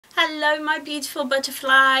Hello my beautiful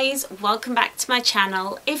butterflies, welcome back to my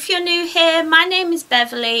channel. If you're new here, my name is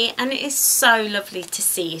Beverley and it is so lovely to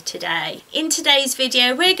see you today. In today's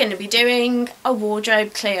video we're going to be doing a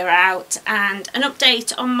wardrobe clear out and an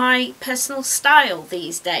update on my personal style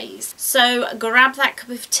these days. So grab that cup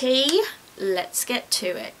of tea, let's get to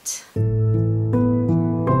it.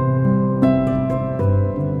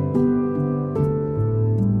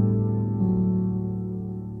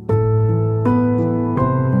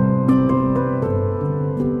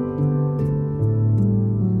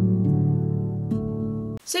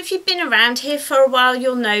 So if you've been around here for a while,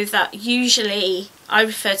 you'll know that usually I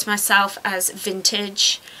refer to myself as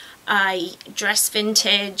vintage. I dress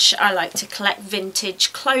vintage, I like to collect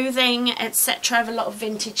vintage clothing, etc. I have a lot of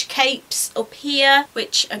vintage capes up here,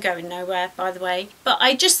 which are going nowhere by the way. But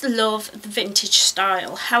I just love the vintage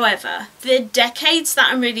style. However, the decades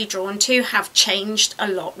that I'm really drawn to have changed a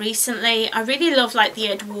lot recently. I really love like the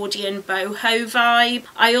Edwardian boho vibe.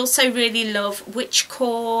 I also really love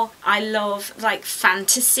witchcore. I love like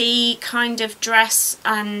fantasy kind of dress,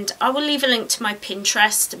 and I will leave a link to my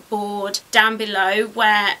Pinterest board down below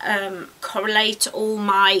where correlate all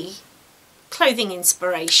my clothing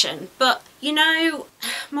inspiration. But you know,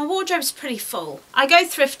 my wardrobe's pretty full. I go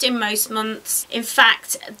thrifting most months. In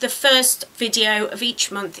fact, the first video of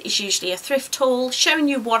each month is usually a thrift haul showing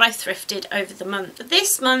you what I thrifted over the month. But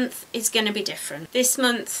this month is going to be different. This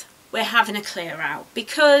month we're having a clear out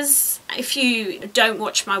because if you don't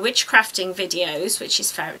watch my witchcrafting videos, which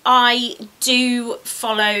is fair, I do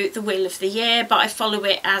follow the wheel of the year, but I follow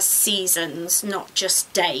it as seasons, not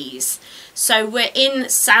just days. So we're in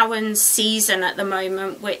Samhain season at the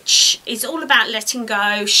moment, which is all about letting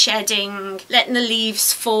go, shedding, letting the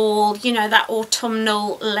leaves fall, you know, that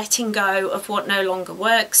autumnal letting go of what no longer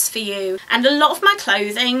works for you. And a lot of my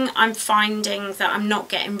clothing I'm finding that I'm not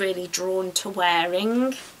getting really drawn to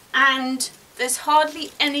wearing. And there's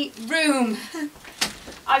hardly any room.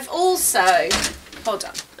 I've also, hold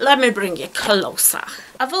on, let me bring you closer.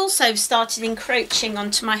 I've also started encroaching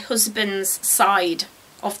onto my husband's side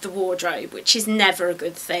of the wardrobe, which is never a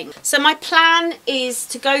good thing. So my plan is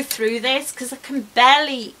to go through this because I can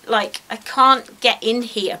barely, like, I can't get in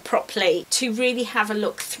here properly to really have a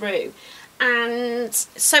look through. And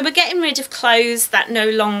so we're getting rid of clothes that no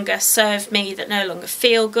longer serve me, that no longer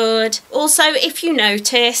feel good. Also, if you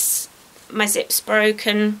notice, my zip's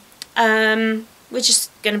broken. We're just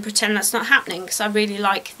going to pretend that's not happening because I really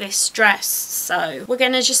like this dress. So we're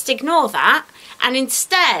going to just ignore that and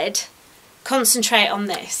instead concentrate on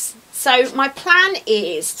this. So my plan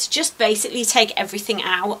is to just basically take everything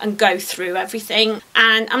out and go through everything.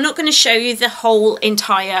 And I'm not going to show you the whole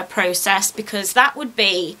entire process because that would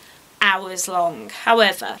be hours long.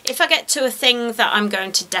 However, if I get to a thing that I'm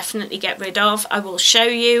going to definitely get rid of, I will show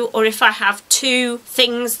you, or if I have two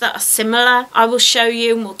things that are similar, I will show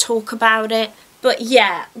you and we'll talk about it. But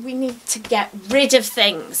yeah, we need to get rid of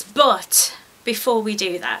things. But before we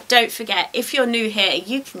do that, don't forget, if you're new here,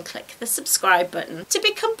 you can click the subscribe button to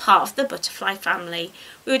become part of the butterfly family.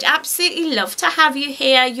 We would absolutely love to have you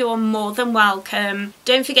here. You're more than welcome.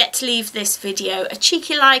 Don't forget to leave this video a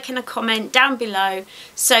cheeky like and a comment down below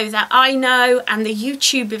so that I know and the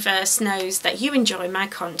YouTubeverse knows that you enjoy my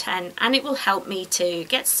content, and it will help me to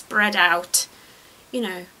get spread out, you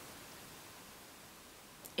know,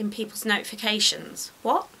 in people's notifications.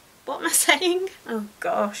 What am I saying? Oh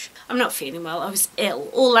gosh, I'm not feeling well. I was ill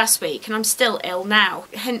all last week and I'm still ill now,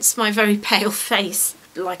 hence my very pale face.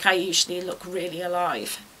 Like I usually look really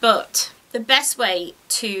alive. But the best way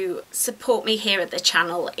to support me here at the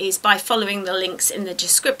channel is by following the links in the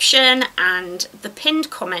description and the pinned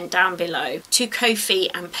comment down below to Ko-fi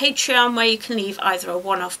and Patreon, where you can leave either a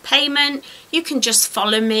one-off payment, you can just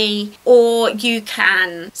follow me, or you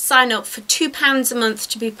can sign up for £2 a month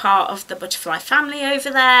to be part of the butterfly family over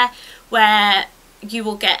there, where you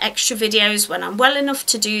will get extra videos when I'm well enough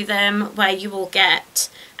to do them, where you will get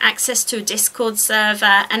access to a Discord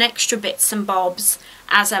server and extra bits and bobs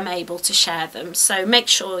as I'm able to share them. So make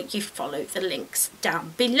sure you follow the links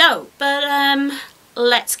down below. But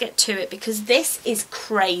let's get to it because this is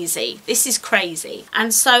crazy. This is crazy.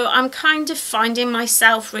 And so I'm kind of finding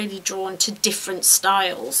myself really drawn to different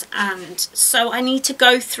styles, and so I need to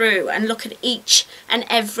go through and look at each and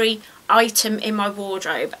every item in my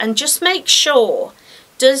wardrobe and just make sure,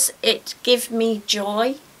 does it give me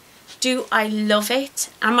joy? Do I love it?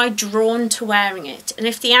 Am I drawn to wearing it? And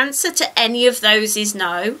if the answer to any of those is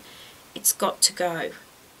no, it's got to go.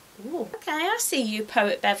 Ooh, okay, I see you,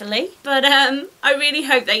 Poet Beverley. But I really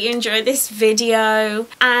hope that you enjoy this video,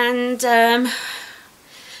 and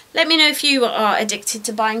let me know if you are addicted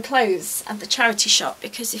to buying clothes at the charity shop,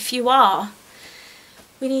 because if you are,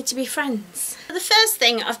 we need to be friends. The first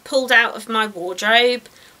thing I've pulled out of my wardrobe,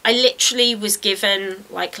 I literally was given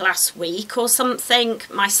like last week or something.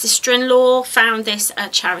 My sister-in-law found this at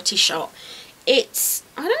a charity shop. It's,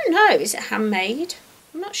 I don't know, is it handmade?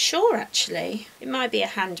 I'm not sure actually. It might be a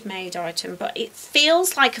handmade item, but it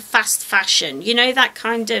feels like a fast fashion. You know, that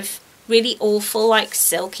kind of really awful, like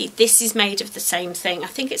silky. This is made of the same thing. I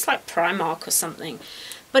think it's like Primark or something.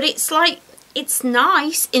 But it's like, it's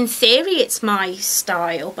nice. In theory, it's my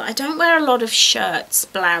style, but I don't wear a lot of shirts,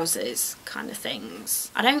 blouses, kind of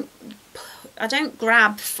things. I don't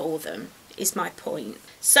grab for them, is my point.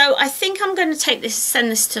 So I think I'm going to take this,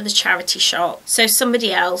 send this to the charity shop, so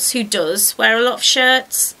somebody else who does wear a lot of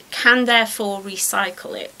shirts can therefore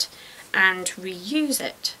recycle it and reuse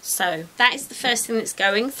it. So that is the first thing that's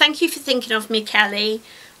going. Thank you for thinking of me, Kelly.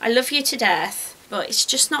 I love you to death, but it's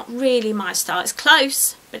just not really my style. It's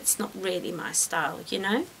close, but it's not really my style, you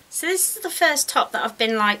know? So this is the first top that I've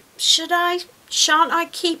been like, should I, shan't I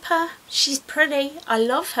keep her? She's pretty, I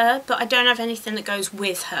love her, but I don't have anything that goes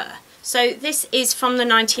with her. So this is from the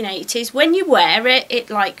 1980s. When you wear it, it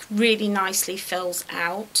like really nicely fills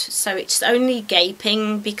out. So it's only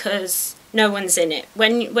gaping because no one's in it.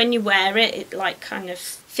 When you wear it, it like kind of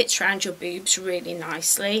fits around your boobs really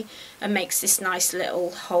nicely and makes this nice little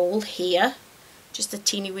hole here. Just a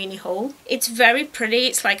teeny weeny hole. It's very pretty.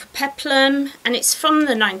 It's like a peplum and it's from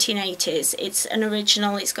the 1980s. It's an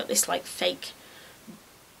original. It's got this like fake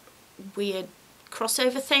weird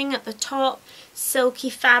crossover thing at the top, silky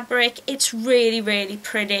fabric. It's really, really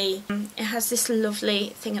pretty. It has this lovely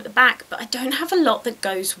thing at the back, but I don't have a lot that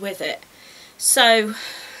goes with it. So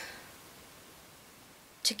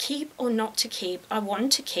to keep or not to keep, I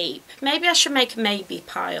want to keep. Maybe I should make a maybe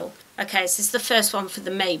pile. Okay, so this is the first one for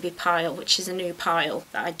the maybe pile, which is a new pile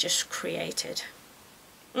that I just created.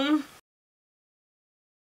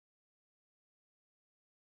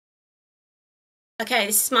 Okay,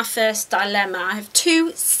 this is my first dilemma. I have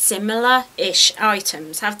two similar-ish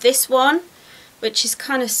items. I have this one, which is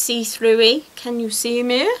kind of see-through-y. Can you see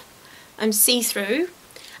me? I'm see-through.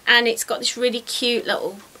 And it's got this really cute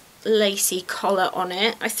little lacy collar on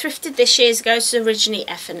it. I thrifted this years ago. It's originally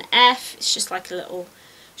F&F. It's just like a little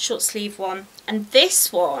short sleeve one. And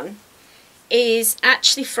this one is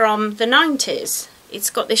actually from the 90s.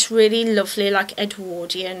 It's got this really lovely like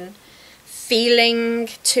Edwardian feeling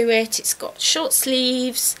to it. It's got short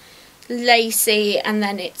sleeves, lacy, and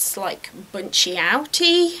then it's like bunchy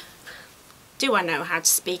outy. Do I know how to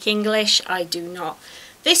speak English? I do not.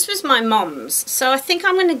 This was my mum's, so I think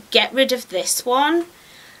I'm going to get rid of this one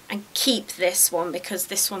and keep this one because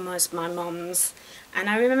this one was my mum's and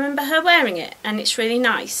I remember her wearing it and it's really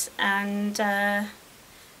nice. And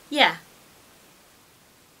yeah.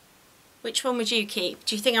 Which one would you keep?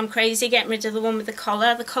 Do you think I'm crazy getting rid of the one with the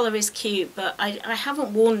collar? The collar is cute, but I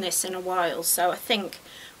haven't worn this in a while, so I think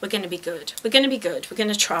we're going to be good. We're going to be good. We're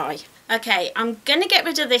going to try. Okay, I'm going to get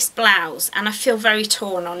rid of this blouse, and I feel very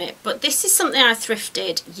torn on it, but this is something I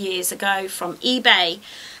thrifted years ago from eBay,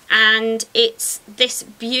 and it's this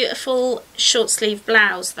beautiful short sleeve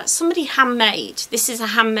blouse that somebody handmade. This is a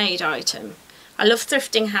handmade item. I love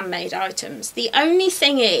thrifting handmade items. The only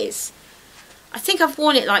thing is, I think I've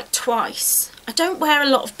worn it like twice. I don't wear a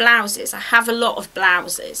lot of blouses. I have a lot of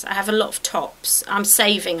blouses. I have a lot of tops. I'm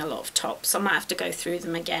saving a lot of tops. I might have to go through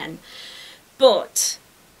them again. But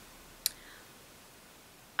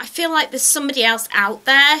I feel like there's somebody else out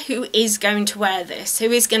there who is going to wear this,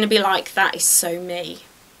 who is going to be like, that is so me.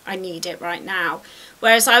 I need it right now.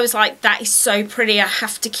 Whereas I was like, that is so pretty. I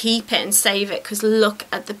have to keep it and save it because look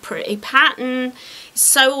at the pretty pattern. It's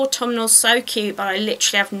so autumnal, so cute, but I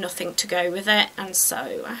literally have nothing to go with it. And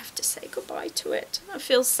so I have to say goodbye to it. I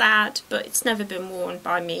feel sad, but it's never been worn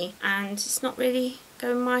by me. And it's not really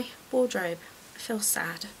going in my wardrobe. I feel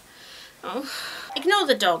sad. Oh. Ignore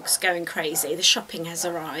the dogs going crazy. The shopping has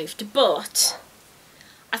arrived. But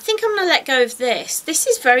I think I'm going to let go of this. This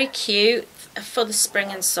is very cute for the spring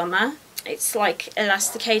and summer. It's like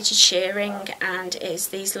elasticated shearing and is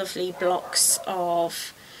these lovely blocks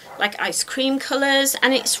of like ice cream colours,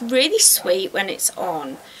 and it's really sweet when it's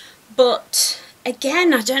on. But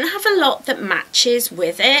again, I don't have a lot that matches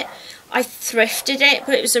with it. I thrifted it,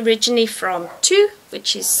 but it was originally from Two,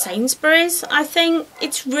 which is Sainsbury's, I think.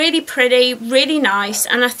 It's really pretty, really nice,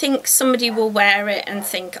 and I think somebody will wear it and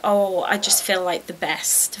think, oh, I just feel like the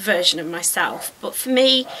best version of myself. But for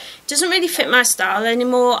me, it doesn't really fit my style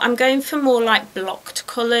anymore. I'm going for more like blocked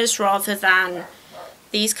colours rather than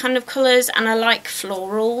these kind of colours, and I like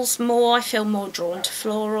florals more. I feel more drawn to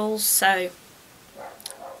florals, so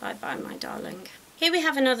bye-bye, my darling. Here we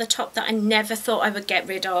have another top that I never thought I would get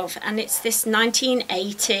rid of, and it's this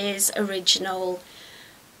 1980s original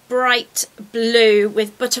bright blue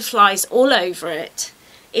with butterflies all over it.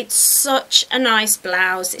 It's such a nice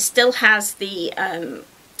blouse. It still has the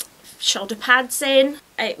shoulder pads in.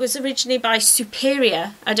 It was originally by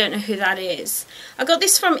Superior. I don't know who that is. I got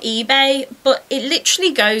this from eBay, but it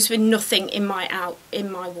literally goes with nothing in my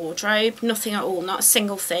wardrobe, nothing at all, not a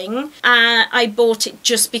single thing. I bought it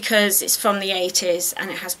just because it's from the 80s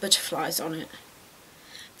and it has butterflies on it.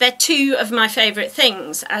 They're two of my favourite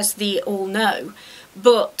things, as they all know,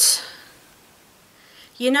 but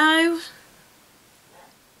you know,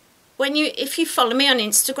 if you follow me on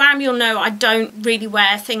Instagram, you'll know I don't really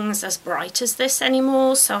wear things as bright as this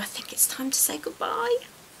anymore, so I think it's time to say goodbye.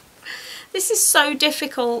 This is so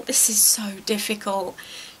difficult. This is so difficult.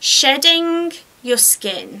 Shedding your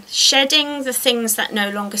skin, shedding the things that no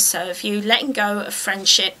longer serve you, letting go of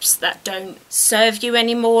friendships that don't serve you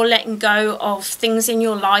anymore, letting go of things in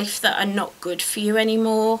your life that are not good for you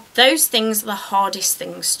anymore. Those things are the hardest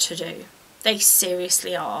things to do. They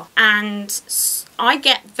seriously are. And I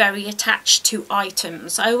get very attached to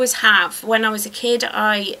items. I always have. When I was a kid,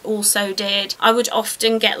 I also did. I would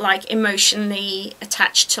often get like emotionally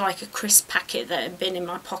attached to like a crisp packet that had been in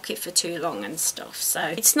my pocket for too long and stuff. So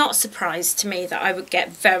it's not a surprise to me that I would get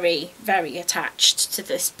very, very attached to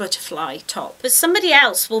this butterfly top. But somebody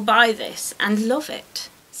else will buy this and love it.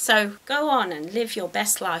 So go on and live your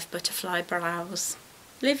best life, butterfly blouse.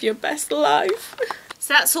 Live your best life.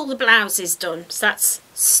 So that's all the blouses done. So that's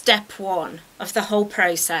step one of the whole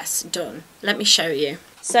process done. Let me show you.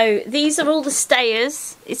 So these are all the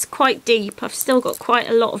stayers. It's quite deep. I've still got quite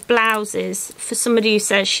a lot of blouses. For somebody who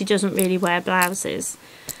says she doesn't really wear blouses,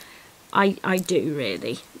 I do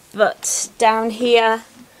really. But down here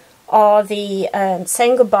are the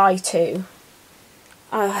saying goodbye to.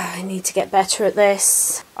 I need to get better at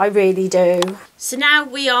this. I really do. So now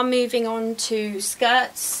we are moving on to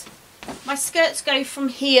skirts. My skirts go from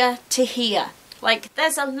here to here. Like,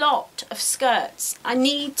 there's a lot of skirts. I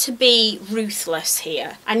need to be ruthless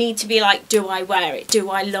here. I need to be like, do I wear it? Do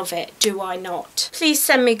I love it? Do I not? Please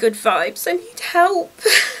send me good vibes. I need help.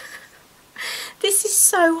 This is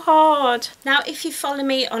so hard. Now, if you follow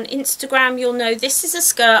me on Instagram, you'll know this is a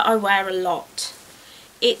skirt I wear a lot.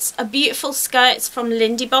 It's a beautiful skirt. It's from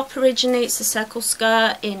Lindy Bop originally. It's a circle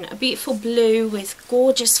skirt in a beautiful blue with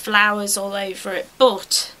gorgeous flowers all over it.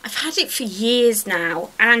 But I've had it for years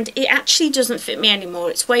now and it actually doesn't fit me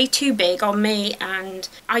anymore. It's way too big on me and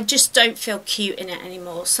I just don't feel cute in it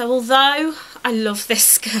anymore. So although I love this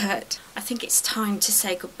skirt, I think it's time to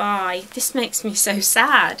say goodbye. This makes me so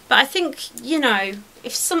sad. But I think, you know,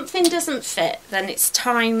 if something doesn't fit, then it's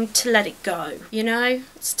time to let it go. You know,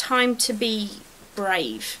 it's time to be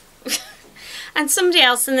brave. And somebody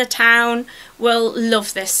else in the town will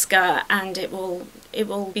love this skirt and it will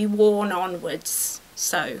be worn onwards.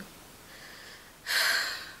 So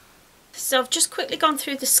I've just quickly gone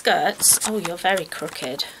through the skirts. Oh, you're very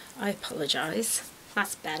crooked. I apologise.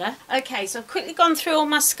 That's better. Okay, so I've quickly gone through all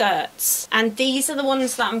my skirts and these are the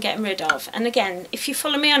ones that I'm getting rid of. And again, if you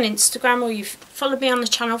follow me on Instagram or you've followed me on the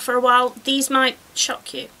channel for a while, these might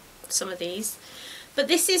shock you, some of these. But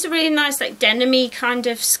this is a really nice like denim-y kind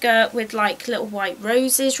of skirt with like little white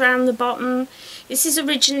roses around the bottom. This is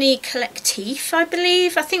originally Collectif, I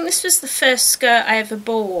believe. I think this was the first skirt I ever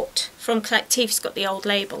bought from Collectif. It's got the old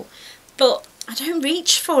label. But I don't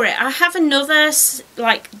reach for it. I have another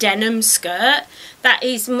like denim skirt that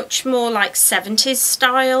is much more like 70s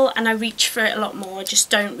style and I reach for it a lot more. I just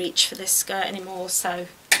don't reach for this skirt anymore. So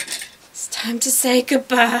it's time to say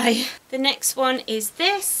goodbye. The next one is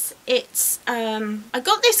this. It's I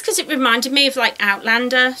got this because it reminded me of like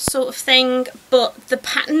Outlander sort of thing, but the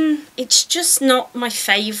pattern, it's just not my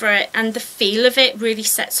favourite and the feel of it really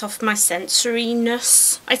sets off my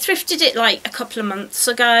sensoriness. I thrifted it like a couple of months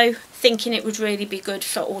ago thinking it would really be good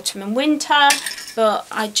for autumn and winter, but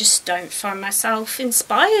I just don't find myself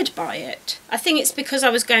inspired by it. I think it's because I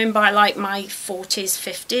was going by like my 40s,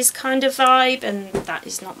 50s kind of vibe and that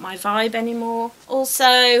is not my vibe anymore.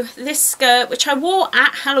 Also, this skirt, which I wore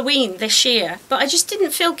at Halloween this year, but I just didn't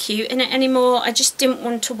feel cute in it anymore. I just didn't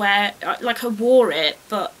want to wear it. Like I wore it,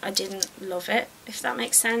 but I didn't love it, if that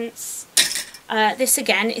makes sense. This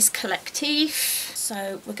again is Collectif.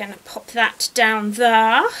 So we're going to pop that down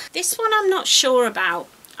there. This one I'm not sure about.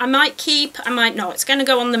 I might keep, I might not. It's going to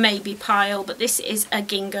go on the maybe pile, but this is a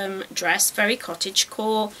gingham dress, very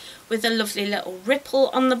cottagecore, with a lovely little ripple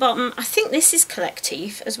on the bottom. I think this is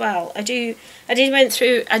Collectif as well. I did went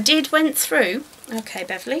through. Okay,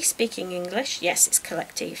 Beverley, speaking English. Yes, it's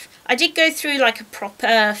Collectif. I did go through like a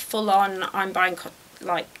proper full-on, I'm buying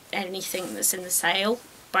like anything that's in the sale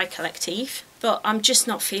by Collective, but I'm just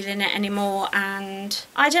not feeling it anymore, and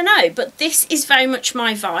I don't know, but this is very much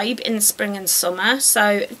my vibe in the spring and summer, so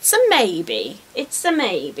it's a maybe. It's a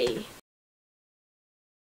maybe.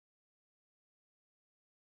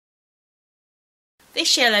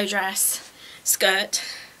 This yellow dress skirt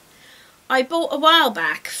I bought a while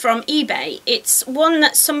back from eBay. It's one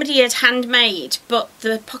that somebody had handmade, but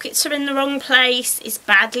the pockets are in the wrong place. It's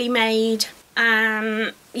badly made.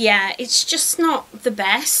 Yeah, it's just not the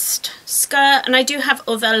best skirt, and I do have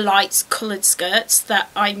other light coloured skirts that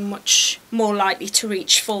I'm much more likely to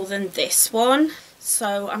reach for than this one.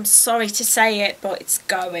 So I'm sorry to say it, but it's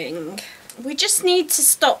going. We just need to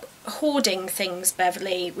stop hoarding things,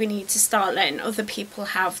 Beverley. We need to start letting other people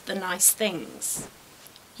have the nice things.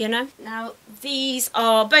 You know? Now these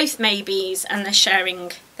are both maybes, and they're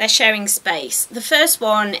sharing space. The first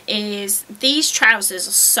one is, these trousers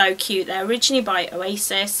are so cute. They're originally by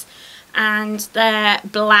Oasis and they're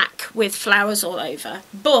black with flowers all over.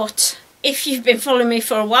 But if you've been following me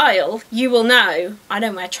for a while, you will know I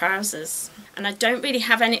don't wear trousers. And I don't really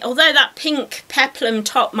have any, although that pink peplum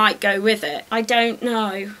top might go with it. I don't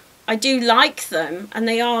know. I do like them, and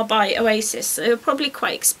they are by Oasis, so they're probably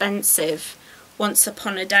quite expensive once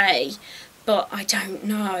upon a day, but I don't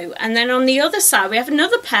know. And then on the other side we have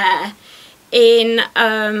another pair in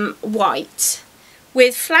white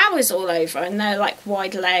with flowers all over, and they're like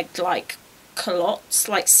wide-legged, like culottes,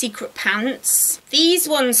 like secret pants. These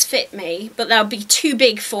ones fit me, but they'll be too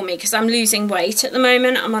big for me because I'm losing weight at the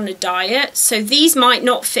moment. I'm on a diet, so these might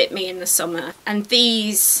not fit me in the summer, and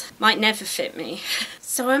these might never fit me.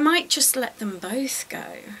 So I might just let them both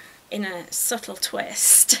go in a subtle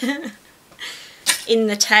twist. In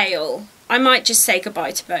the tail. I might just say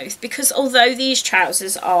goodbye to both, because although these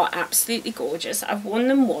trousers are absolutely gorgeous, I've worn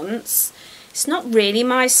them once, it's not really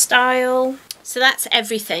my style. So that's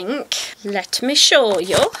everything. Let me show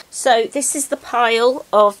you. So this is the pile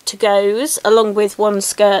of to-goes, along with one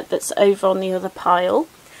skirt that's over on the other pile,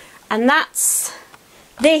 and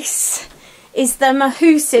this is the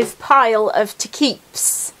mahoosive pile of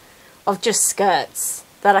to-keeps of just skirts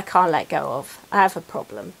that I can't let go of. I have a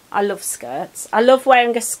problem. I love skirts. I love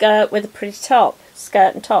wearing a skirt with a pretty top.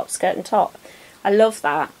 Skirt and top, skirt and top. I love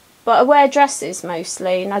that. But I wear dresses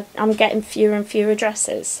mostly, and I'm getting fewer and fewer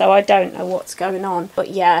dresses, so I don't know what's going on.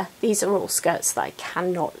 But yeah, these are all skirts that I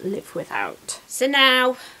cannot live without. So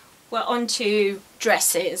now we're on to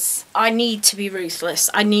dresses. I need to be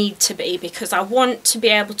ruthless. I need to be, because I want to be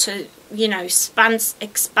able to, you know,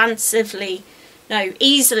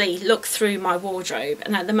 easily look through my wardrobe,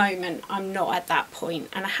 and at the moment I'm not at that point,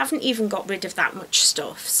 and I haven't even got rid of that much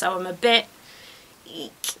stuff, so I'm a bit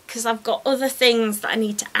eek, because I've got other things that I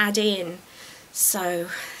need to add in, so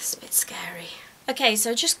it's a bit scary. Okay,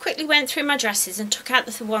 so I just quickly went through my dresses and took out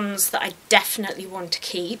the ones that I definitely want to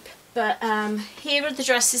keep, but here are the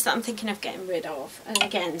dresses that I'm thinking of getting rid of, and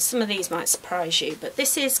again, some of these might surprise you, but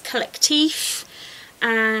this is Collective.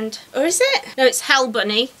 And, or is it? No, it's Hell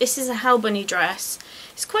Bunny. This is a Hell Bunny dress.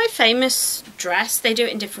 It's quite a famous dress. They do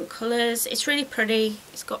it in different colours. It's really pretty.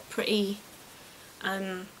 It's got pretty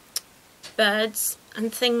birds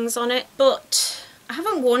and things on it. But I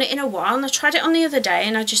haven't worn it in a while, and I tried it on the other day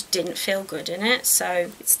and I just didn't feel good in it. So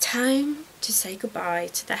it's time to say goodbye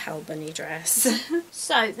to the Hell Bunny dress.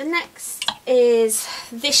 So the next is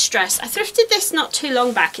this dress. I thrifted this not too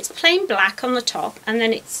long back. It's plain black on the top, and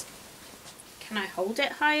then it's, can I hold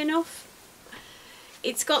it high enough?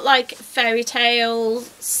 It's got like fairy tale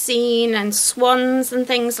scene and swans and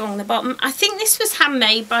things along the bottom. I think this was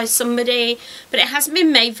handmade by somebody, but it hasn't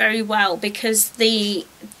been made very well, because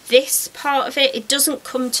this part of it doesn't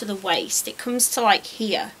come to the waist. It comes to like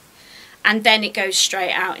here, and then it goes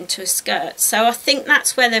straight out into a skirt. So I think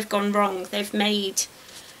that's where they've gone wrong. They've made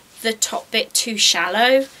the top bit too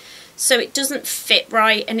shallow, so it doesn't fit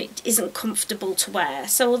right, and it isn't comfortable to wear.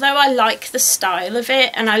 So although I like the style of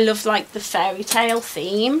it, and I love like the fairy tale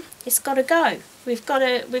theme, it's got to go. We've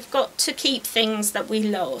got to keep things that we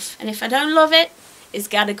love, and if I don't love it, it's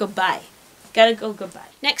got to go bye. Gotta go goodbye.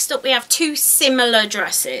 Next up we have two similar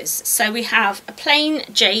dresses. So we have a plain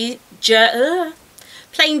jersey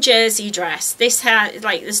dress. This has,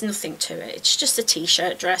 like, there's nothing to it. It's just a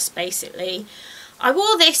t-shirt dress basically. I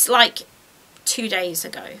wore this like 2 days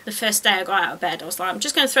ago. The first day I got out of bed, I was like, I'm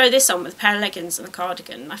just going to throw this on with a pair of leggings and a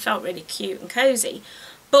cardigan. And I felt really cute and cozy.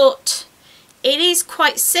 But it is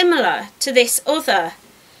quite similar to this other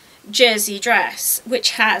jersey dress,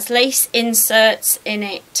 which has lace inserts in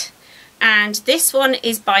it. And this one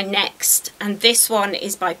is by Next, and this one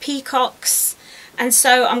is by Peacocks. And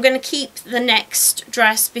so I'm going to keep the next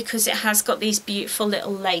dress because it has got these beautiful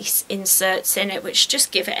little lace inserts in it, which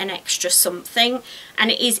just give it an extra something,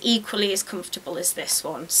 and it is equally as comfortable as this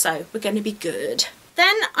one, so we're going to be good.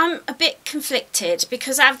 Then I'm a bit conflicted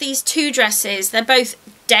because I have these two dresses. They're both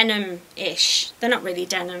denim-ish. They're not really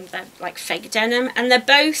denim, they're like fake denim, and they're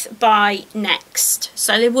both by Next,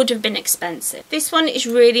 so they would have been expensive. This one is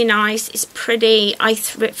really nice, it's pretty. I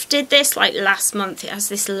thrifted this like last month. It has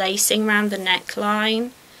this lacing around the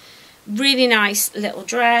neckline. Really nice little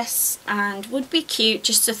dress, and would be cute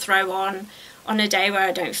just to throw on a day where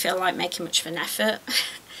I don't feel like making much of an effort.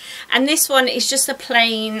 And this one is just a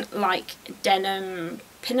plain like denim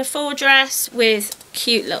pinafore dress with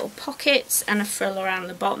cute little pockets and a frill around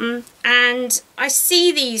the bottom. And I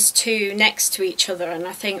see these two next to each other and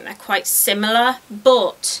I think they're quite similar,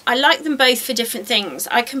 but I like them both for different things.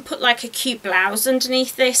 I can put like a cute blouse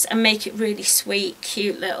underneath this and make it really sweet,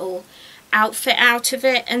 cute little outfit out of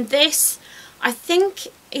it. And this, I think,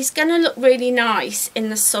 is going to look really nice in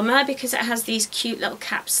the summer because it has these cute little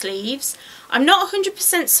cap sleeves. I'm not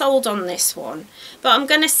 100% sold on this one, but I'm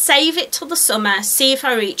going to save it till the summer, see if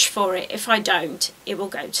I reach for it. If I don't, it will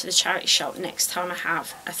go to the charity shop next time I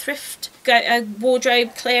have a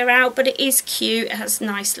wardrobe clear out. But it is cute. It has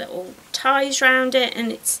nice little ties around it,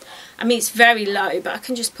 and it's very low, but I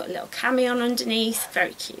can just put a little cami on underneath.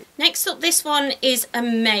 Very cute. Next up, this one is a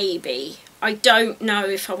maybe. I don't know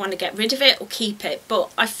if I want to get rid of it or keep it,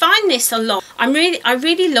 but I find this a lot. I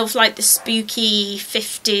really love like the spooky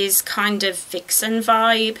 50s kind of vixen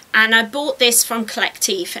vibe, and I bought this from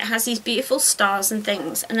Collective. It has these beautiful stars and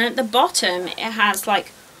things, and at the bottom it has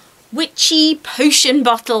like witchy potion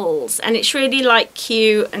bottles, and it's really like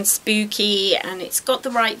cute and spooky, and it's got the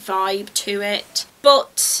right vibe to it,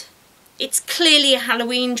 but it's clearly a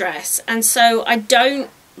Halloween dress, and so I don't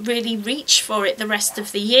really reach for it the rest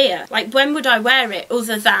of the year. Like, when would I wear it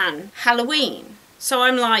other than Halloween? So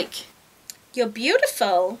I'm like, you're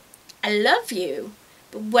beautiful, I love you,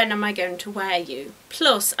 but when am I going to wear you?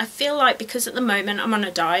 Plus, I feel like because at the moment I'm on a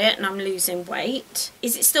diet and I'm losing weight,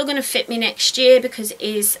 is it still going to fit me next year? Because it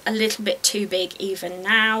is a little bit too big even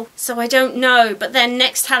now. So I don't know. But then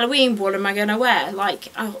next Halloween, what am I going to wear? Like,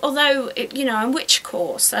 although, you know, I'm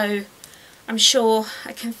witchcore, so I'm sure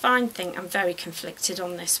I can find things. I'm very conflicted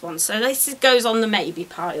on this one, so this goes on the maybe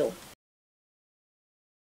pile.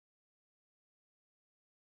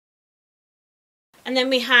 And then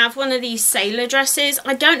we have one of these sailor dresses.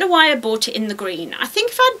 I don't know why I bought it in the green. I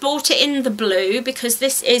think if I'd bought it in the blue, because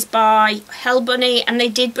this is by Hell Bunny and they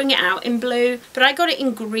did bring it out in blue, but I got it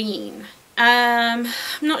in green. I'm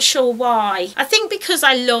not sure why. I think because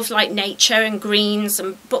I love like nature and greens,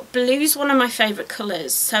 but blue's one of my favourite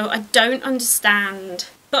colours, so I don't understand.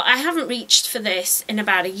 But I haven't reached for this in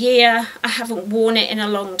about a year. I haven't worn it in a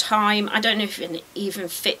long time. I don't know if it even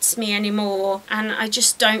fits me anymore, and I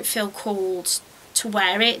just don't feel called to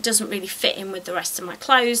wear it. It doesn't really fit in with the rest of my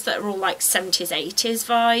clothes that are all like 70s, 80s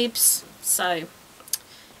vibes, so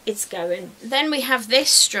it's going. Then we have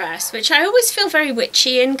this dress, which I always feel very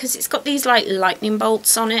witchy in because it's got these like lightning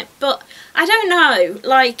bolts on it, but I don't know,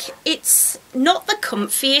 like, it's not the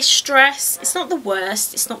comfiest dress, it's not the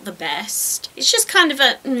worst, it's not the best, it's just kind of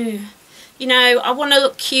a you know, I want to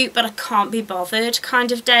look cute but I can't be bothered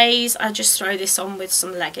kind of days. I just throw this on with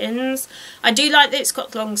some leggings. I do like that it's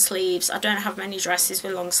got long sleeves. I don't have many dresses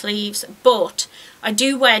with long sleeves, but I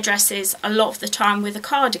do wear dresses a lot of the time with a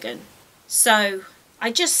cardigan, so I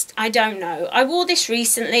don't know. I wore this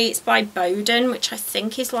recently. It's by Bowden, which I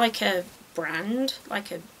think is like a brand, like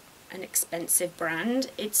an expensive brand.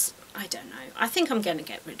 I don't know. I think I'm going to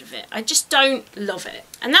get rid of it. I just don't love it.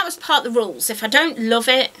 And that was part of the rules. If I don't love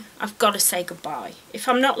it, I've got to say goodbye. If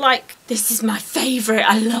I'm not like, this is my favourite,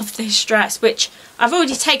 I love this dress, which I've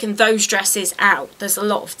already taken those dresses out. There's a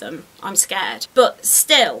lot of them. I'm scared. But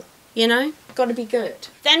still, you know, got to be good.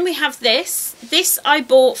 Then we have this. This I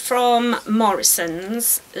bought from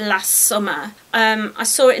Morrison's last summer. I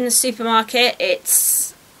saw it in the supermarket.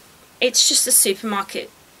 It's just a supermarket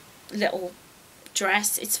little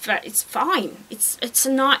dress. It's fine. It's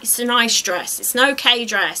a nice dress. It's an okay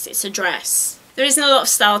dress. It's a dress. There isn't a lot of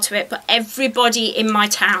style to it, but everybody in my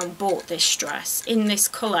town bought this dress in this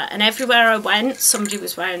colour, and everywhere I went somebody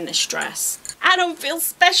was wearing this dress. I don't feel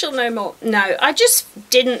special no more. No, I just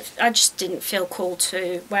didn't feel cool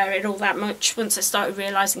to wear it all that much once I started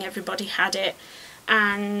realising everybody had it.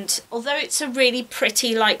 And although it's a really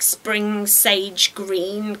pretty like spring sage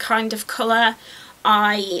green kind of colour,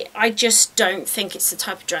 I just don't think it's the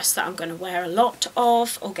type of dress that I'm going to wear a lot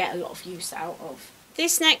of or get a lot of use out of.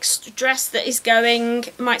 This next dress that is going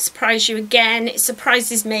might surprise you again. It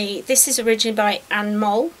surprises me. This is originally by Anne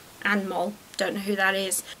Moll. don't know who that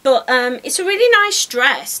is. But it's a really nice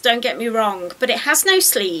dress, don't get me wrong, but it has no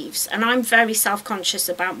sleeves, and I'm very self-conscious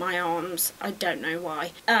about my arms. I don't know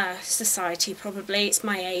why. Society probably, it's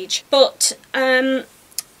my age. But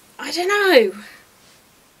I don't know.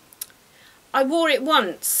 I wore it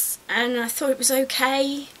once and I thought it was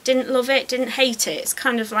okay. Didn't love it, didn't hate it. It's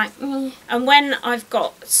kind of like, And when I've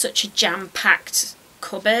got such a jam-packed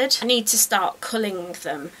cupboard, I need to start culling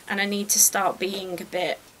them, and I need to start being a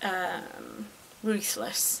bit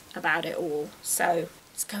ruthless about it all. So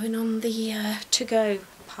it's going on the to-go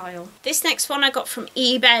pile. This next one I got from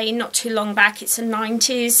eBay not too long back. It's a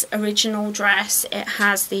 90s original dress. It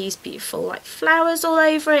has these beautiful like flowers all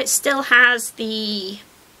over it. Still has the,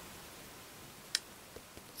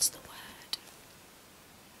 what's the word,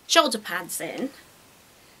 shoulder pads in.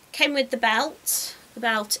 Came with the belt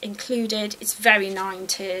included. It's very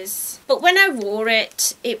 90s, but when I wore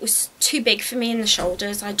it, it was too big for me in the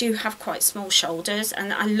shoulders. I do have quite small shoulders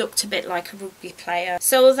and I looked a bit like a rugby player.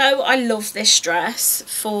 So although I love this dress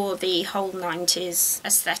for the whole 90s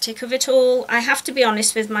aesthetic of it all, I have to be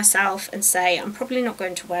honest with myself and say I'm probably not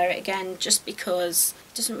going to wear it again, just because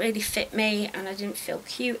it doesn't really fit me and I didn't feel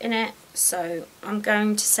cute in it. So I'm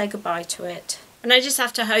going to say goodbye to it. And I just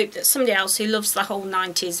have to hope that somebody else who loves the whole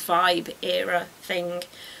 90s vibe era thing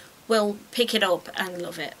will pick it up and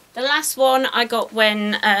love it. The last one I got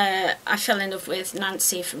when I fell in love with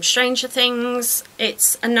Nancy from Stranger Things.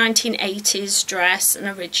 It's a 1980s dress, an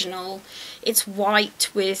original. It's white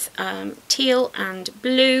with teal and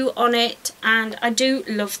blue on it, and I do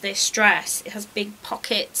love this dress. It has big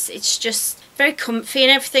pockets. It's just very comfy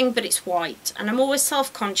and everything, but it's white, and I'm always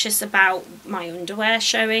self-conscious about my underwear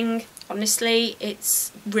showing. Honestly,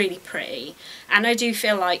 it's really pretty, and I do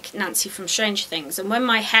feel like Nancy from Stranger Things. And when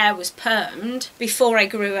my hair was permed before I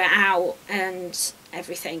grew it out and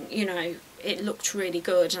everything, you know, it looked really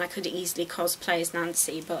good and I could easily cosplay as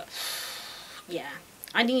Nancy. But yeah,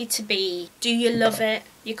 I need to be, do you love it?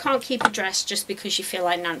 You can't keep a dress just because you feel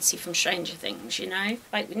like Nancy from Stranger Things, you know?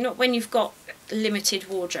 Like, not when you've got limited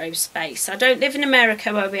wardrobe space. I don't live in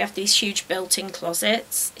America where we have these huge built-in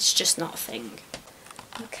closets. It's just not a thing.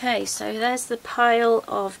 Okay, so there's the pile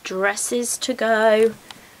of dresses to go.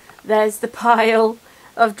 There's the pile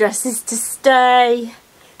of dresses to stay.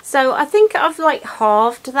 So I think I've like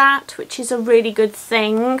halved that, which is a really good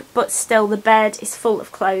thing, but still the bed is full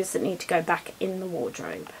of clothes that need to go back in the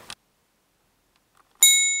wardrobe.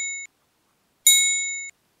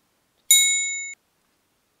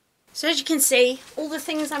 So as you can see, all the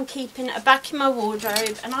things I'm keeping are back in my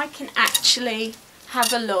wardrobe, and I can actually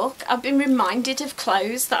have a look. I've been reminded of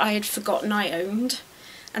clothes that I had forgotten I owned,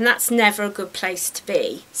 and that's never a good place to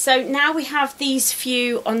be. So now we have these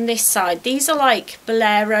few on this side. These are like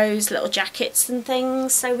boleros, little jackets and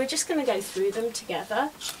things, so we're just going to go through them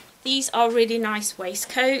together. These are really nice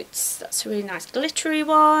waistcoats. That's a really nice glittery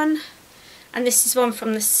one, and this is one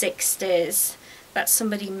from the 60s that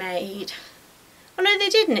somebody made. Oh no, they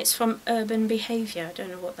didn't. It's from Urban Behaviour. I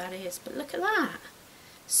don't know what that is, but look at that.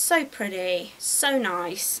 So pretty, so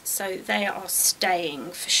nice. So they are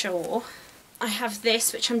staying for sure. I have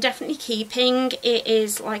this, which I'm definitely keeping. It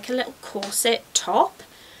is like a little corset top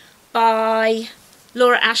by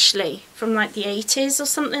Laura Ashley from like the 80s or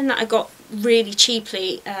something, that I got really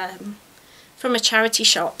cheaply from a charity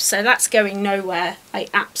shop. So that's going nowhere. I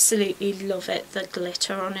absolutely love it, the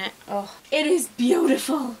glitter on it. Oh, it is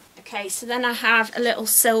beautiful. Okay, so then I have a little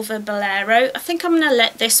silver bolero. I think I'm going to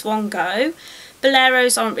let this one go.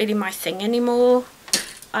 Boleros aren't really my thing anymore.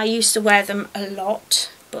 I used to wear them a lot,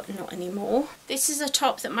 but not anymore. This is a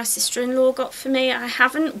top that my sister-in-law got for me. I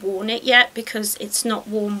haven't worn it yet because it's not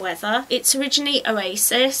warm weather. It's originally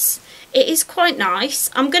Oasis. It is quite nice.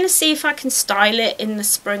 I'm going to see if I can style it in the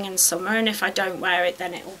spring and summer, and if I don't wear it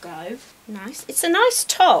then it will go. Nice. It's a nice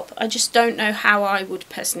top. I just don't know how I would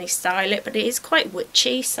personally style it, but it is quite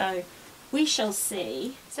witchy, so we shall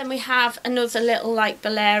see. Then we have another little like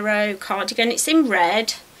bolero cardigan. It's in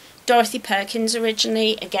red. Dorothy Perkins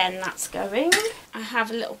originally. Again, that's going. I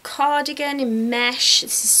have a little cardigan in mesh.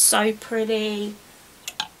 This is so pretty.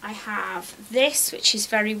 I have this, which is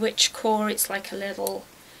very witch core. It's like a little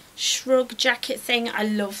shrug jacket thing. I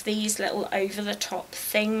love these little over-the-top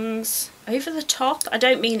things. Over-the-top? I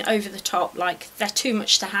don't mean over-the-top like they're too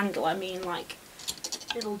much to handle. I mean like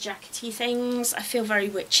little jackety things. I feel very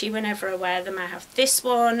witchy whenever I wear them. I have this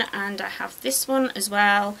one and I have this one as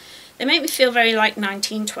well. They make me feel very like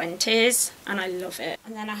 1920s and I love it.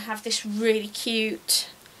 And then I have this really cute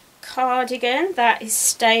cardigan that is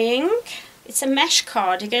staying. It's a mesh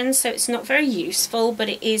cardigan, so it's not very useful, but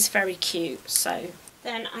it is very cute. So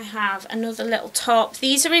Then I have another little top.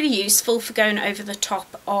 These are really useful for going over the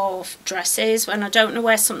top of dresses when I don't know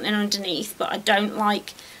wear something underneath, but I don't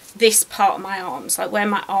like this part of my arms, like where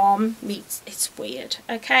my arm meets. It's weird,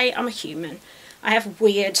 okay? I'm a human. I have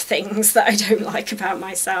weird things that I don't like about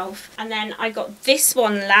myself. And then I got this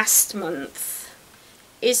one last month.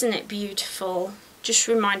 Isn't it beautiful? Just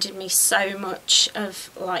reminded me so much of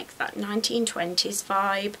like that 1920s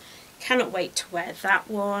vibe. Cannot wait to wear that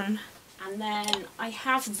one. And then I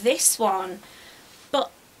have this one,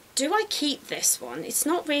 but do I keep this one? It's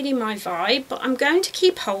not really my vibe, but I'm going to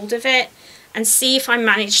keep hold of it and see if I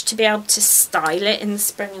manage to be able to style it in the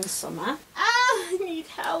spring and summer. Ah, I need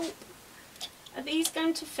help. Are these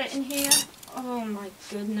going to fit in here? Oh my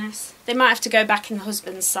goodness. They might have to go back in the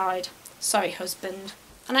husband's side. Sorry, husband.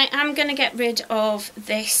 And I am going to get rid of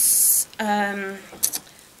this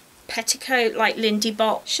petticoat, like Lindy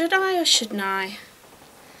Bop. Should I or shouldn't I?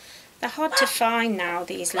 They're hard to find now,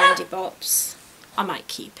 these Lindy Bops. I might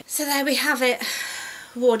keep it. So there we have it.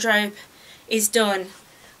 Wardrobe is done.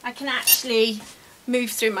 I can actually move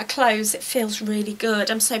through my clothes. It feels really good.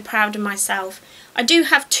 I'm so proud of myself. I do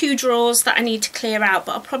have 2 drawers that I need to clear out,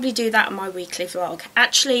 but I'll probably do that on my weekly vlog.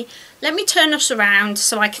 Actually, let me turn us around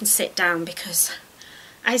so I can sit down because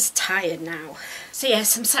I'm tired now. So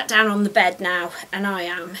yes, I'm sat down on the bed now and I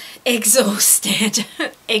am exhausted.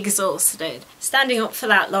 Exhausted. Standing up for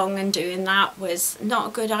that long and doing that was not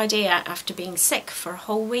a good idea after being sick for a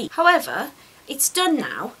whole week. However, it's done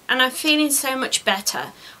now and I'm feeling so much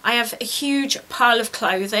better. I have a huge pile of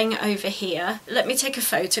clothing over here. Let me take a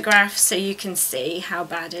photograph so you can see how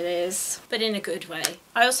bad it is, but in a good way.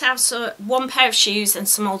 I also have one pair of shoes and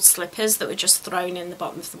some old slippers that were just thrown in the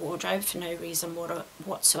bottom of the wardrobe for no reason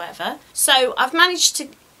whatsoever. So I've managed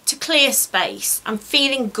to clear space. I'm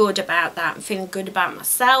feeling good about that. I'm feeling good about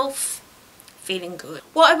myself. Feeling good.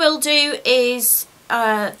 What I will do is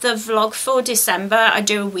the vlog for December. I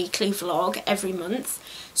do a weekly vlog every month.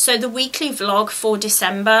 So the weekly vlog for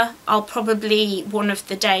December, I'll probably one of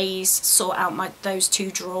the days sort out those 2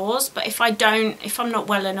 drawers. But if I don't, if I'm not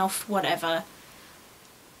well enough, whatever,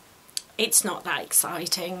 it's not that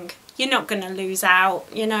exciting. You're not going to lose out,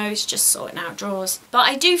 you know, it's just sorting out drawers. But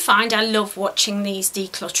I do find I love watching these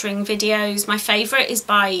decluttering videos. My favourite is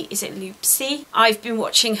by, is it Loopsy? I've been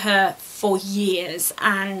watching her for years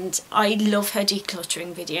and I love her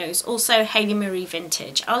decluttering videos. Also Hayley Marie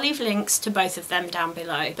Vintage. I'll leave links to both of them down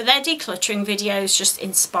below. But their decluttering videos just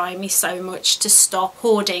inspire me so much to stop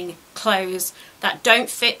hoarding clothes that don't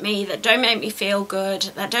fit me, that don't make me feel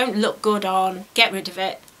good, that don't look good on. Get rid of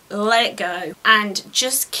it. Let it go and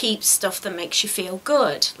just keep stuff that makes you feel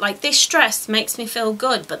good. Like this dress makes me feel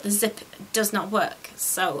good, but the zip does not work.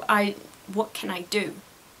 So what can I do?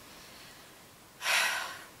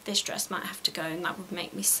 This dress might have to go and that would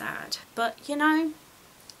make me sad. But you know,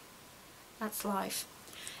 that's life.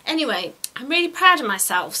 Anyway, I'm really proud of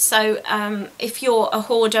myself. So if you're a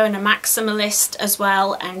hoarder and a maximalist as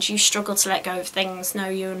well and you struggle to let go of things, no,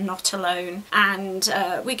 you're not alone. And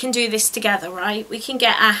we can do this together, right? We can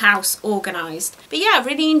get our house organised. But yeah, I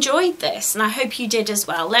really enjoyed this and I hope you did as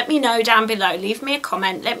well. Let me know down below. Leave me a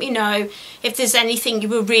comment. Let me know if there's anything you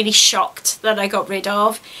were really shocked that I got rid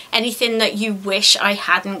of. Anything that you wish I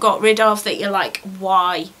hadn't got rid of that you're like,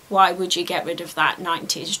 why? Why would you get rid of that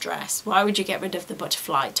 90s dress? Why would you get rid of the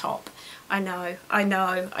butterfly top? I know,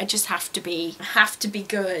 I just have to be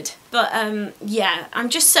good. But yeah, I'm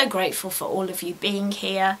just so grateful for all of you being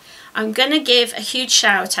here. I'm gonna give a huge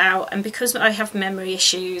shout out, and because I have memory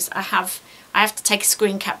issues, I have to take a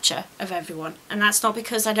screen capture of everyone. And that's not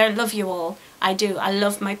because I don't love you all. I do. I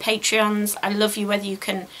love my Patreons. I love you whether you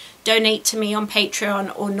can donate to me on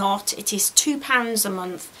Patreon or not. It is £2 a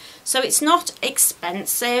month. So it's not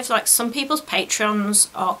expensive, like some people's Patreons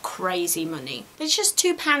are crazy money. It's just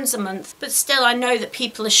 £2 a month, but still I know that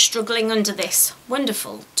people are struggling under this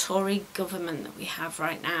wonderful Tory government that we have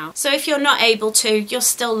right now. So if you're not able to, you're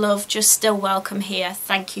still loved, you're still welcome here.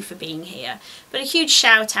 Thank you for being here. But a huge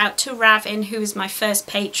shout out to Ravin, who was my first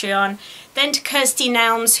Patreon, then to Kirsty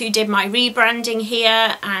Nelms, who did my rebranding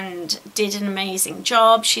here and did an amazing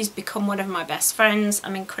job. She's become one of my best friends.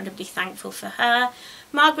 I'm incredibly thankful for her.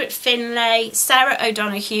 Margaret Finlay, Sarah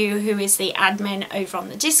O'Donoghue, who is the admin over on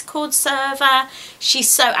the Discord server. She's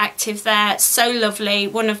so active there, so lovely,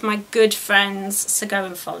 one of my good friends, so go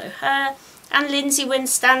and follow her. And Lindsay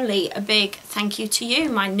Winstanley, a big thank you to you,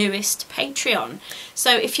 my newest Patreon.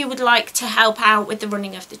 So if you would like to help out with the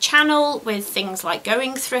running of the channel, with things like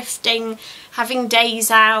going thrifting, having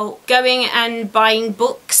days out, going and buying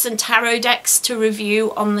books and tarot decks to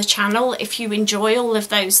review on the channel, if you enjoy all of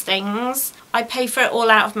those things, I pay for it all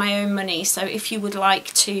out of my own money. So if you would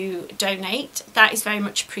like to donate, that is very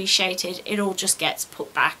much appreciated. It all just gets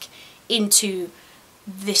put back into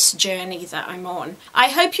this journey that I'm on. I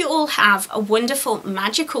hope you all have a wonderful,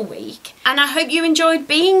 magical week, and I hope you enjoyed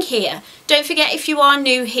being here. Don't forget, if you are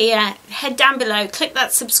new here, head down below, click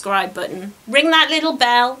that subscribe button, ring that little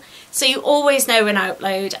bell so you always know when I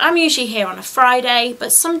upload. I'm usually here on a Friday,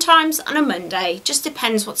 but sometimes on a Monday. Just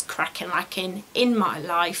depends what's cracking lacking in my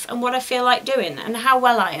life and what I feel like doing and how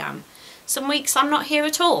well I am. Some weeks I'm not here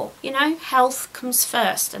at all. You know, health comes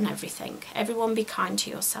first and everything. Everyone be kind to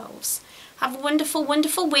yourselves. Have a wonderful,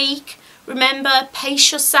 wonderful week. Remember,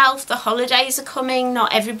 pace yourself. The holidays are coming.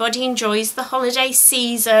 Not everybody enjoys the holiday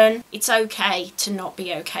season. It's okay to not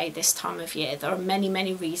be okay this time of year. There are many,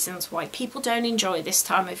 many reasons why people don't enjoy this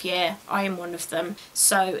time of year. I am one of them.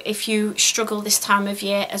 So if you struggle this time of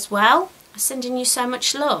year as well, I'm sending you so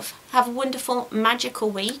much love. Have a wonderful, magical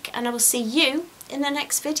week, and I will see you in the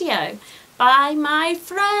next video. Bye, my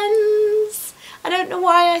friends. I don't know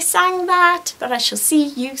why I sang that, but I shall see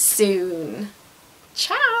you soon.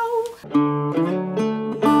 Ciao!